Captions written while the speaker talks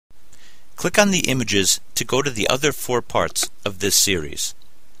Click on the images to go to the other 4 parts of this series.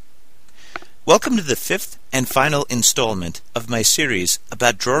 Welcome to the 5th and final installment of my series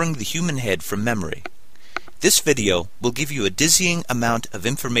about drawing the human head from memory. This video will give you a dizzying amount of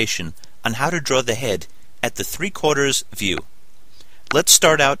information on how to draw the head at the 3/4 view. Let's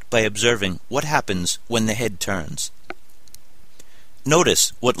start out by observing what happens when the head turns.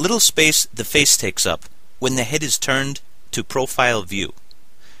 Notice what little space the face takes up when the head is turned to profile view.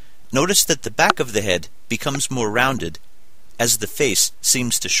 Notice that the back of the head becomes more rounded as the face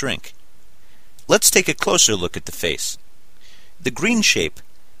seems to shrink. Let's take a closer look at the face. The green shape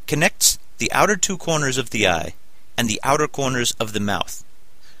connects the outer 2 corners of the eye and the outer corners of the mouth.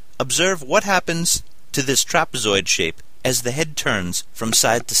 Observe what happens to this trapezoid shape as the head turns from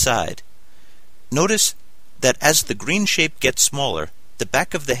side to side. Notice that as the green shape gets smaller, the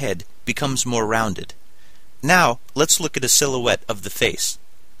back of the head becomes more rounded. Now let's look at a silhouette of the face.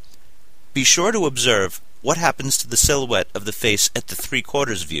 Be sure to observe what happens to the silhouette of the face at the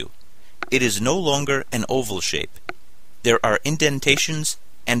 3/4 view. It is no longer an oval shape. There are indentations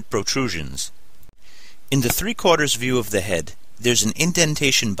and protrusions. In the 3/4 view of the head, there's an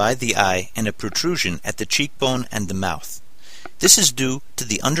indentation by the eye and a protrusion at the cheekbone and the mouth. This is due to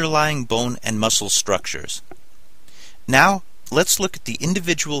the underlying bone and muscle structures. Now, let's look at the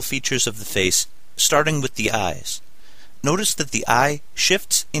individual features of the face, starting with the eyes. Notice that the eye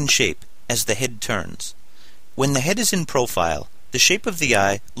shifts in shape as the head turns. When the head is in profile, the shape of the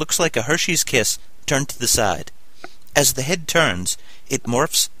eye looks like a Hershey's Kiss turned to the side. As the head turns, it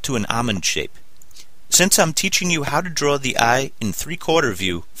morphs to an almond shape. Since I'm teaching you how to draw the eye in 3/4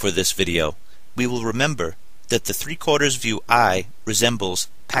 view for this video, we will remember that the 3/4 view eye resembles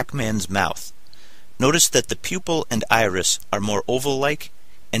Pac-Man's mouth. Notice that the pupil and iris are more oval-like,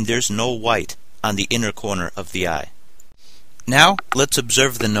 and there's no white on the inner corner of the eye. Now let's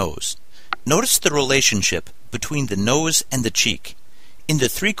observe the nose. Notice the relationship between the nose and the cheek. In the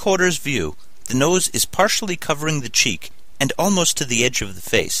 3/4 view, the nose is partially covering the cheek and almost to the edge of the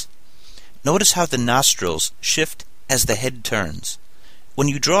face. Notice how the nostrils shift as the head turns. When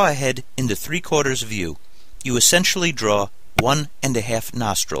you draw a head in the 3/4 view, you essentially draw 1½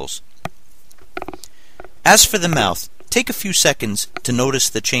 nostrils. As for the mouth, take a few seconds to notice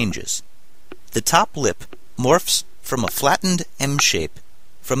the changes. The top lip morphs from a flattened M shape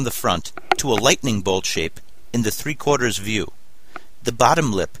from the front to a lightning bolt shape in the 3/4 view. The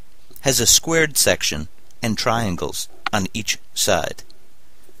bottom lip has a squared section and triangles on each side.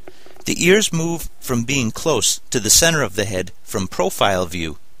 The ears move from being close to the center of the head from profile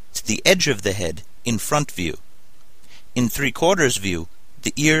view to the edge of the head in front view. In 3/4 view,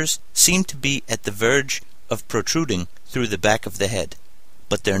 the ears seem to be at the verge of protruding through the back of the head,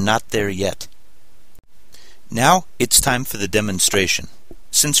 but they're not there yet. Now it's time for the demonstration.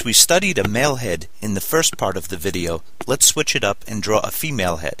 Since we studied a male head in the first part of the video, let's switch it up and draw a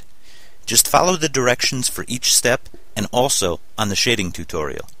female head. Just follow the directions for each step and also on the shading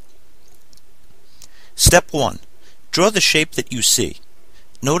tutorial. Step 1. Draw the shape that you see.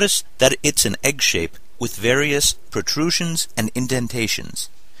 Notice that it's an egg shape with various protrusions and indentations.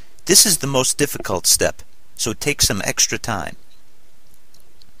 This is the most difficult step, so take some extra time.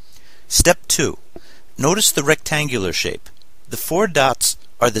 Step 2. Notice the rectangular shape. The 4 dots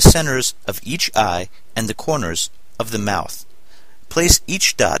are the centers of each eye and the corners of the mouth. Place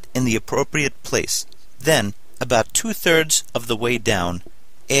each dot in the appropriate place. Then, about 2/3 of the way down,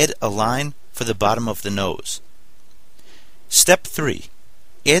 add a line for the bottom of the nose. Step 3.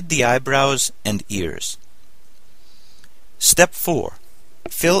 Add the eyebrows and ears. Step 4.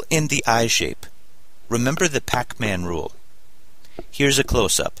 Fill in the eye shape. Remember the Pac-Man rule. Here's a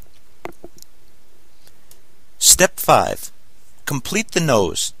close-up. Step 5. Complete the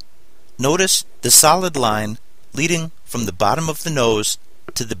nose. Notice the solid line leading from the bottom of the nose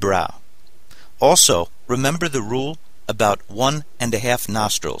to the brow. Also, remember the rule about 1½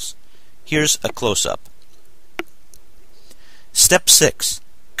 nostrils. Here's a close-up. Step 6.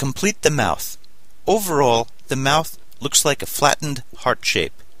 Complete the mouth. Overall, the mouth looks like a flattened heart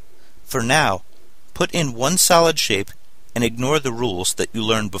shape. For now, put in one solid shape and ignore the rules that you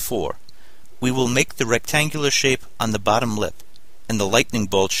learned before. We will make the rectangular shape on the bottom lip and the lightning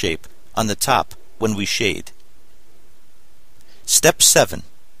bolt shape on the top when we shade. Step 7.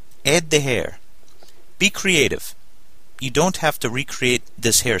 Add the hair. Be creative. You don't have to recreate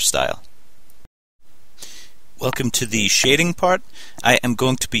this hairstyle. Welcome to the shading part. I am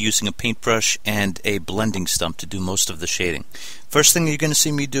going to be using a paintbrush and a blending stump to do most of the shading. First thing you're going to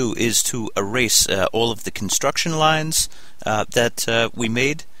see me do is to erase all of the construction lines that we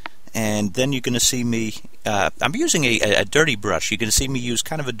made, and then you're going to see me, I'm using a dirty brush. You're going to see me use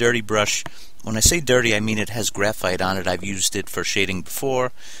kind of a dirty brush. When I say dirty, I mean it has graphite on it. I've used it for shading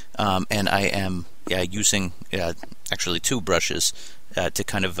before, and I am using actually two brushes to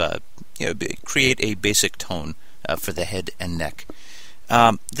kind of create a basic tone for the head and neck.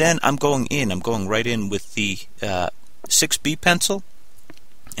 Then I'm going right in with the 6B pencil,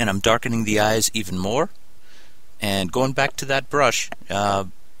 and I'm darkening the eyes even more. And going back to that brush,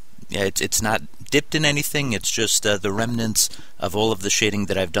 it's not dipped in anything, it's just the remnants of all of the shading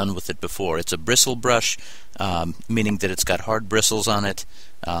that I've done with it before. It's a bristle brush, meaning that it's got hard bristles on it.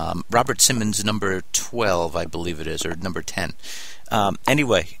 Robert Simmons number 12, I believe it is, or number 10.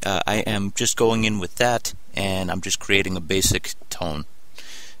 Anyway, I am just going in with that, and I'm just creating a basic tone.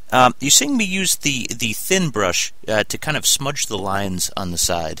 You're seeing me use the thin brush to kind of smudge the lines on the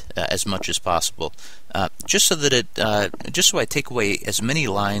side as much as possible, just so that just so I take away as many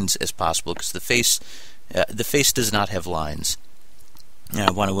lines as possible, because the face does not have lines. And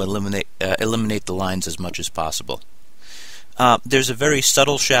I want to eliminate the lines as much as possible. There's a very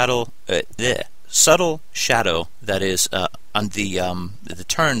subtle shadow. Subtle shadow that is on the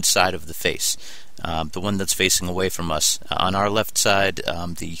turned side of the face. The one that's facing away from us. On our left side,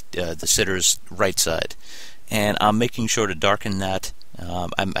 the sitter's right side. And I'm making sure to darken that.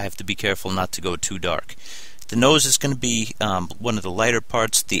 I have to be careful not to go too dark. The nose is going to be one of the lighter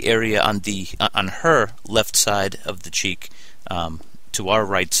parts. The area on her left side of the cheek to our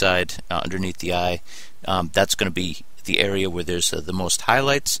right side underneath the eye, that's going to be the area where there's the most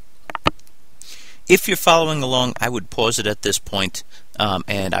highlights. If you're following along, I would pause it at this point,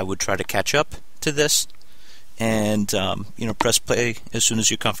 and I would try to catch up to this, and press play as soon as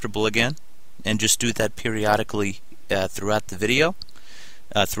you're comfortable again, and just do that periodically throughout the video,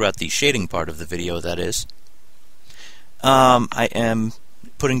 throughout the shading part of the video, that is. I am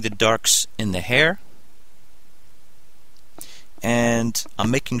putting the darks in the hair, and I'm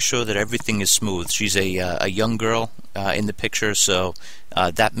making sure that everything is smooth. She's a young girl in the picture, so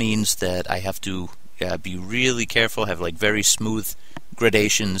that means that I have to be really careful, have like very smooth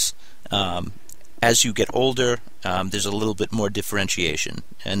gradations. As you get older, there's a little bit more differentiation,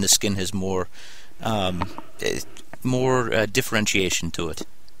 and the skin has more differentiation to it.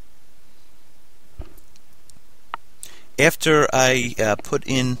 After I put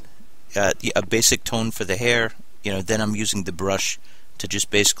in a basic tone for the hair, then I'm using the brush to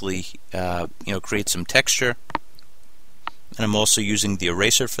just basically create some texture, and I'm also using the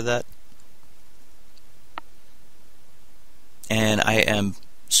eraser for that. And I am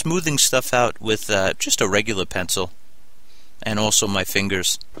smoothing stuff out with just a regular pencil, and also my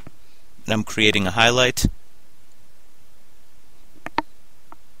fingers. And I'm creating a highlight.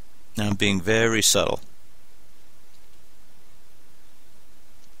 And I'm being very subtle.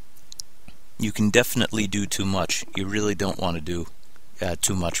 You can definitely do too much. You really don't want to do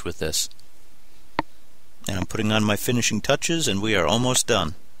too much with this. And I'm putting on my finishing touches, and we are almost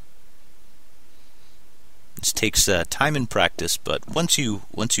done. This takes time and practice, but once you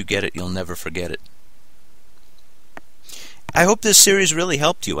get it, you'll never forget it. I hope this series really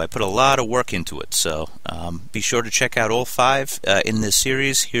helped you. I put a lot of work into it, so be sure to check out all 5 in this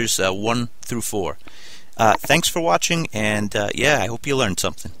series. Here's 1 through 4. Thanks for watching, and I hope you learned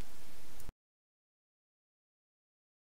something.